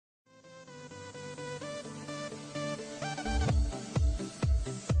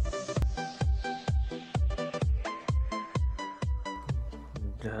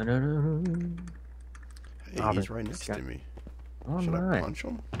Hey, he's right next to me. Oh, Should I my. punch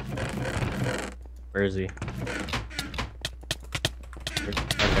him? Where is he? Okay.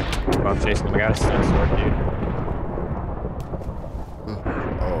 Well, I'm chasing him. I got a stun sword, dude.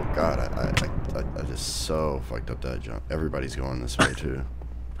 Oh god, I just so fucked up that jump. Everybody's going this way too.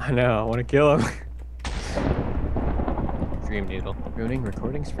 I know. I want to kill him. Dream Needle. Ruining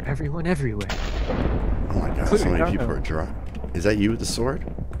recordings for everyone everywhere. Oh my god, so many people are drunk. Is that you with the sword?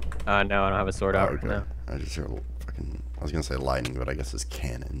 No, I don't have a sword out. Okay. No. I just heard fucking. I was gonna say lightning, but I guess it's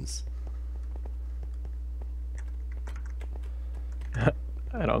cannons.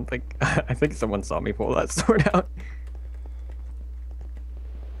 I don't think. I think someone saw me pull that sword out.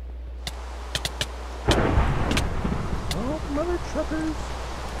 Oh, mother truckers.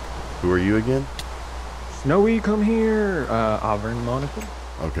 Who are you again? Snowy, come here. Auburn Monocle.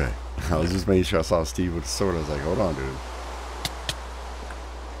 Okay. I was just making sure I saw Steve with the sword. I was like, hold on, dude.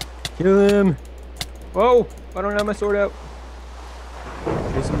 Kill him. Whoa! I don't have my sword out.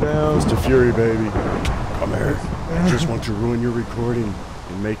 Chase him down. Mr. Fury, baby. Come here. I just want to ruin your recording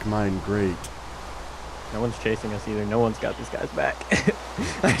and make mine great. No one's chasing us either. No one's got this guy's back.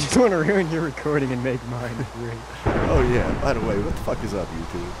 I just want to ruin your recording and make mine great. Oh yeah, by the way, what the fuck is up,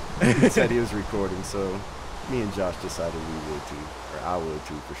 YouTube? He said he was recording, so me and Josh decided we would too. Or I would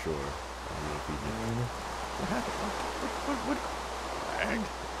too, for sure. I don't know if he did. What happened? What? Lagged?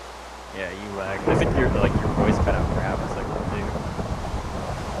 Yeah, you lagged. I think your voice cut out crap. It's like, what, dude?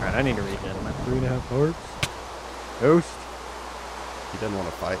 Alright, I need to regen my 3.5 hearts. Ghost. He doesn't want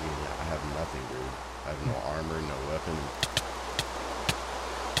to fight me. I have nothing, dude. I have no armor, no weapon.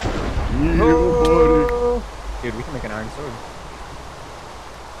 Yeah, Oh! Dude, we can make an iron sword.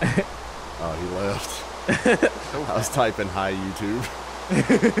 Oh, he left. I was typing hi, YouTube.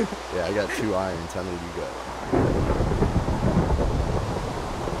 Yeah, I got 2 irons. How many do you got?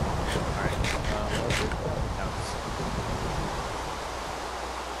 Alright,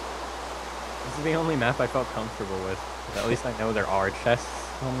 this is the only map I felt comfortable with. At least I know there are chests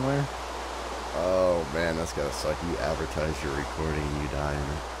somewhere. Oh man, that's gotta suck. You advertise your recording and you die in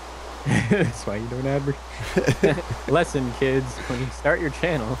it. That's why you don't advertise. Lesson, kids, when you start your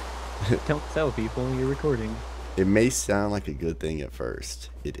channel, don't tell people you're recording. It may sound like a good thing at first.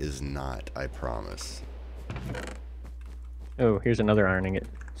 It is not, I promise. Oh, here's another iron ingot.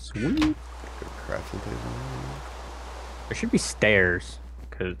 Sweet. Go crafting table. There should be stairs.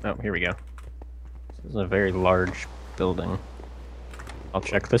 Oh, here we go. This is a very large building. I'll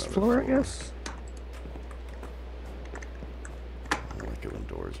check this floor, I guess. I like it when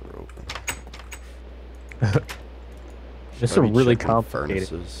doors are open. This is really complicated.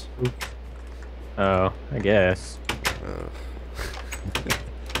 Furnaces. Oops. Oh, I guess.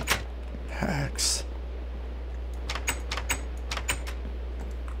 Hacks.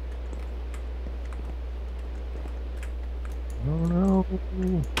 Oh no.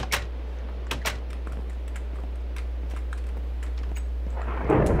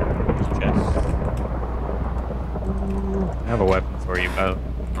 I have a weapon for you, but I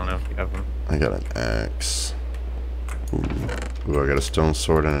don't know if you have them. I got an axe. Ooh, I got a stone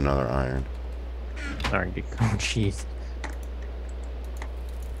sword and another iron. Alright, oh jeez.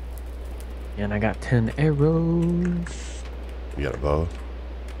 And I got 10 arrows. You got a bow?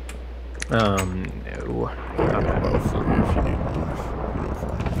 No. I got a bow for you if you need one.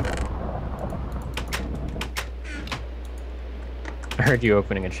 I heard you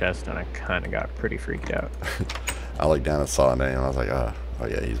opening a chest and I kind of got pretty freaked out. I looked down and saw a name. I was like, oh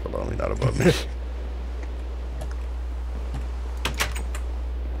yeah, he's below me, not above me.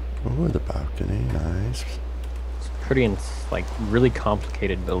 Oh, the balcony, nice. It's pretty, like, really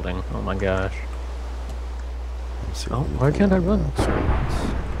complicated building. Oh my gosh. Oh, why can't I run?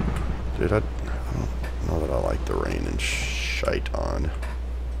 Dude, I don't know that I like the rain and shite on.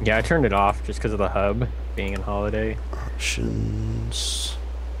 Yeah, I turned it off just because of the hub being in holiday. Options.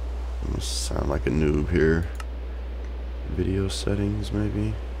 I'm gonna sound like a noob here. Video settings,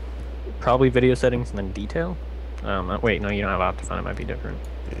 maybe. Probably video settings and then detail. Wait, no, you don't have Optifine. It might be different.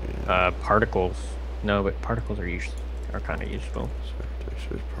 Yeah. Particles. No, but particles are kind of useful.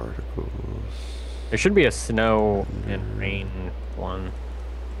 Textures, particles. There should be a snow and rain one.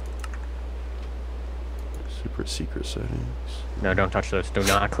 Super secret settings. No, don't touch those. Do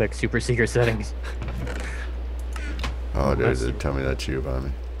not click super secret settings. Oh, dude, tell me that's you about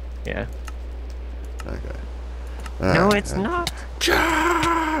me. Yeah. Okay. No, it's not.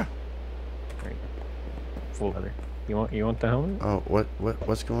 Ja! Full leather. You want the helmet? Oh,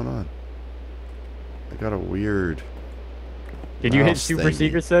 what's going on? I got a weird. Did you hit super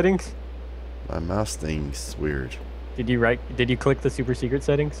secret settings? My mouse thing's weird. Did you click the super secret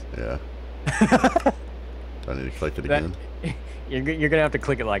settings? Yeah. Do I need to click it That again? you're gonna have to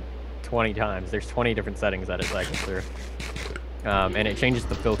click it like 20 times. There's 20 different settings that it cycles through. And it changes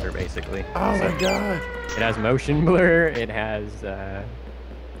the filter basically. Oh So my god. it has motion blur. It has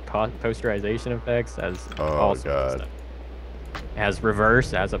posterization effects. Has all Oh sorts of god. stuff. It has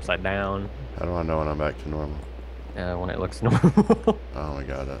reverse. It has upside down. How do I know when I'm back to normal? When it looks normal. Oh my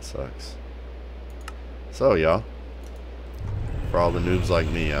god, that sucks. So y'all, for all the noobs like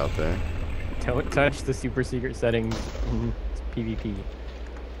me out there, Don't touch the super secret settings in PvP.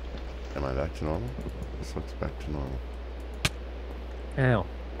 am I back to normal? This looks back to normal. Ow.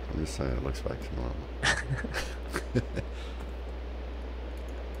 I'm just saying it looks back to normal.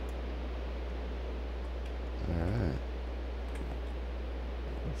 Alright.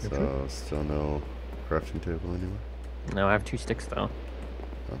 So, still no crafting table anywhere? No, I have 2 sticks though.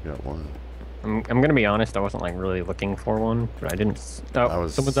 I've got one. I'm gonna be honest. I wasn't like really looking for one, but I didn't. Oh,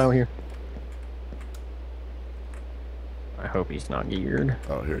 someone's out here. I hope he's not geared.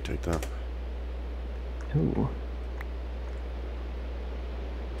 Oh, here, take that. Ooh.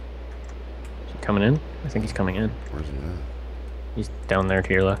 Is he coming in? I think he's coming in. Where's he at? He's down there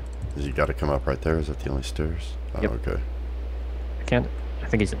to your left. Has he got to come up right there? Is that the only stairs? Oh, Yep. okay. I can't. I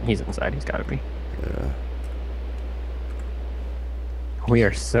think he's inside. He's got to be. Yeah. We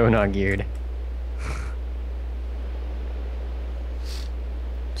are so not geared.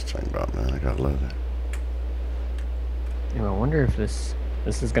 Just talking about, man, I got leather. Ew, I wonder if this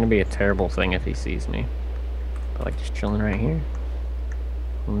is gonna be a terrible thing if he sees me. But like just chilling right here.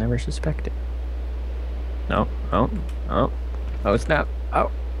 We'll never suspect it. No. Oh. Oh. Oh snap. Oh.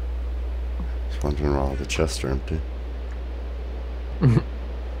 Just wondering why all the chests are empty. You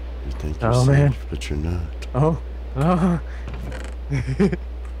think you're Oh, safe, man. but you're not. Oh. Oh.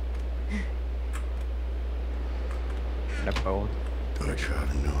 Got a bone. But you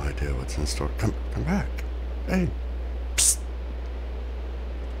have no idea what's in store. Come back. Hey. Psst.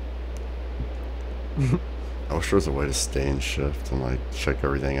 I wish there was a way to stay in shift and like check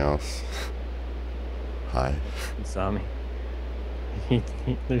everything else. Hi. He saw me.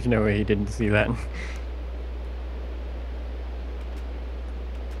 There's no way he didn't see that.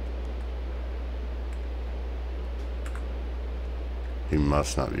 He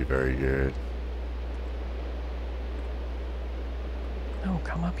must not be very good. No,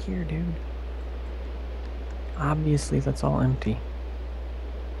 come up here, dude. Obviously, that's all empty.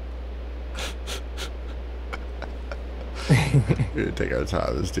 We're gonna take our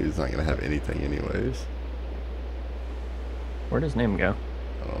time. This dude's not gonna have anything anyways. Where'd his name go?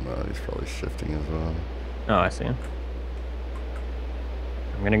 I don't know. He's probably shifting as well. Oh, I see him.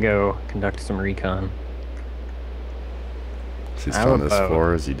 I'm gonna go conduct some recon. Is he still on this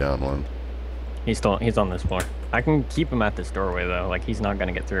floor or is he down one? He's on this floor. I can keep him at this doorway though. Like he's not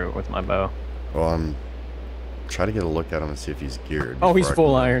gonna get through it with my bow. Well, I'm trying to get a look at him and see if he's geared. Oh, he's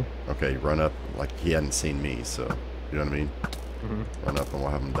full iron. Okay, run up like he hadn't seen me, so you know what I mean? Mm-hmm. Run up and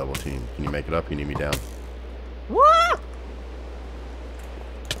we'll have him double team. Can you make it up? You need me down. What?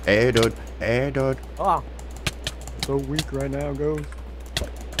 Hey, dude. Hey, dude. Oh, so weak right now, Ghost.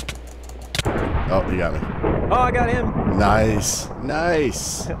 Oh, you got me. Oh, I got him. Nice.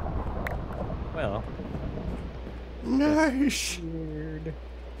 Nice. Well. Nice. Weird.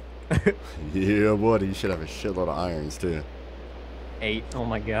 Yeah, buddy. You should have a shitload of irons, too. 8. Oh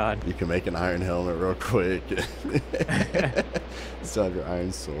my god. You can make an iron helmet real quick. Still have your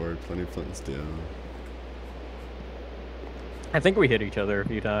iron sword. Plenty of flint and steel. I think we hit each other a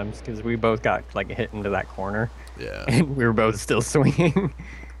few times because we both got like hit into that corner. Yeah. And we were both still swinging.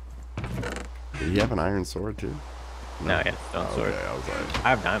 Did he have an iron sword, too? No, yeah, stone sword. Okay, I was like... I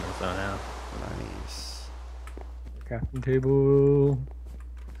have diamonds though now. Nice. Crafting table.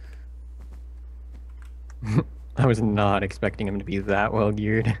 I was not expecting him to be that well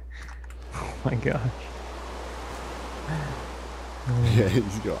geared. Oh my gosh. Yeah,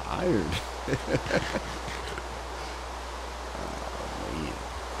 he's got iron.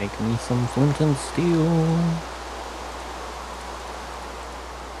 Make me some flint and steel.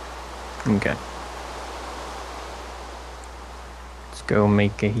 Okay. Let's go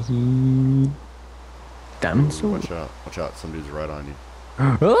make a diamond sword. Watch out. Watch out. Some dude's right on you.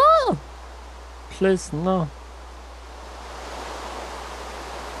 Oh! Please, no.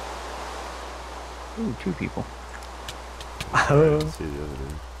 Ooh, 2 people. I see the other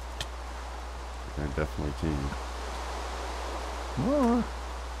dude. They're definitely team. Oh.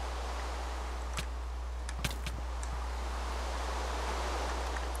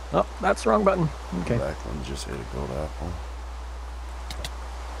 Oh, that's the wrong button. Okay. Back one just hit a gold apple.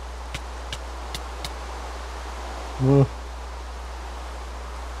 Ugh.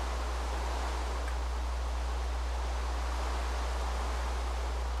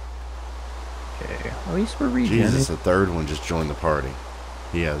 Okay, at least we're Jesus, regenerating. the third one just joined the party.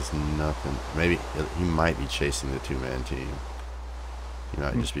 He has nothing. Maybe he might be chasing the two-man team. He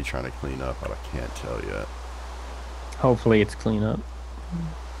might just be trying to clean up, but I can't tell yet. Hopefully it's clean up.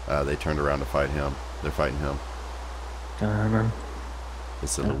 They turned around to fight him. They're fighting him.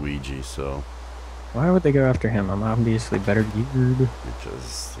 It's a Luigi, so... Why would they go after him? I'm obviously better geared.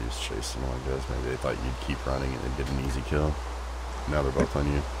 Because he was chasing them, I guess. Maybe they thought you'd keep running and they'd get an easy kill. Now they're both on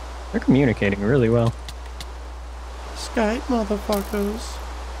you. They're communicating really well. Skype, motherfuckers.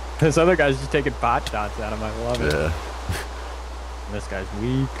 This other guy's just taking pot shots at him. I love it. Yeah. This guy's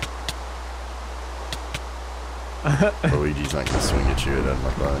weak. Luigi's not gonna swing at you, it doesn't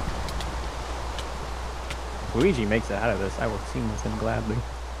look like. Luigi makes it out of this. I will sing with him gladly.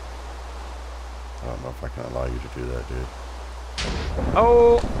 I don't know if I can allow you to do that, dude.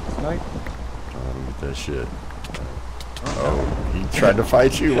 Oh! Snipe. Look at that shit. Oh, he tried to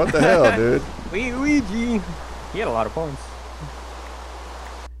fight you. What the hell, dude? Luigi! He had a lot of points.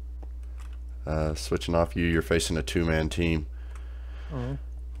 Switching off you, you're facing a two-man team. Oh.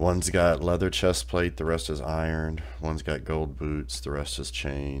 One's got leather chest plate, the rest is iron. One's got gold boots, the rest is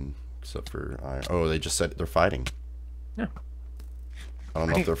chain. Except for iron. Oh, they just said they're fighting. Yeah. I don't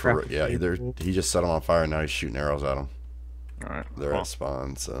know if they're for... Yeah, he just set them on fire and now he's shooting arrows at them. Alright. They're at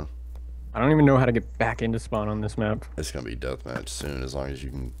spawn, so... I don't even know how to get back into spawn on this map. It's gonna be deathmatch soon, as long as you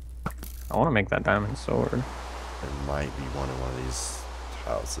can... I want to make that diamond sword. There might be one in one of these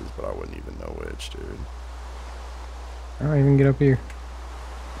houses, but I wouldn't even know which, dude. I don't even get up here.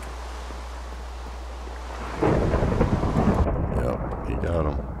 Yep, he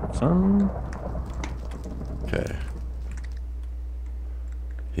got him. Son. Okay.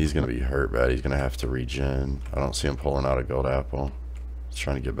 He's gonna be hurt bad. He's gonna have to regen. I don't see him pulling out a gold apple. He's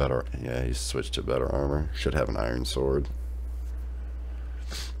trying to get better. Yeah, he's switched to better armor. Should have an iron sword.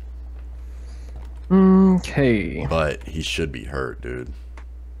 Okay. But he should be hurt, dude.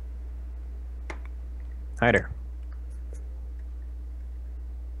 Hider.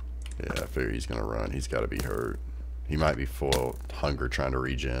 Yeah, I figure he's gonna run. He's gotta be hurt. He might be full hunger trying to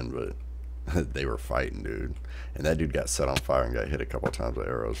regen, but they were fighting, dude. And that dude got set on fire and got hit a couple times with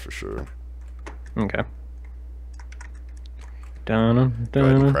arrows for sure. Okay. Go ahead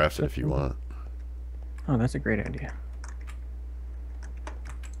and craft it if you want. Oh, that's a great idea.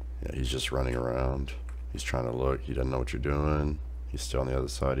 Yeah, he's just running around. He's trying to look. He doesn't know what you're doing. He's still on the other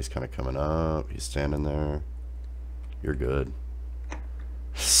side. He's kind of coming up. He's standing there. You're good.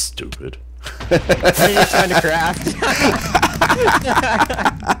 Stupid. He's trying to craft.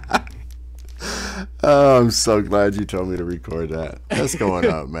 Oh, I'm so glad you told me to record that. That's going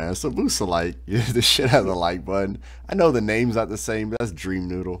up, man. So boost a like. The shit has a like button. I know the name's not the same, but that's Dream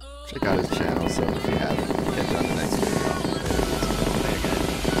Noodle. Check out his channel, so if you haven't.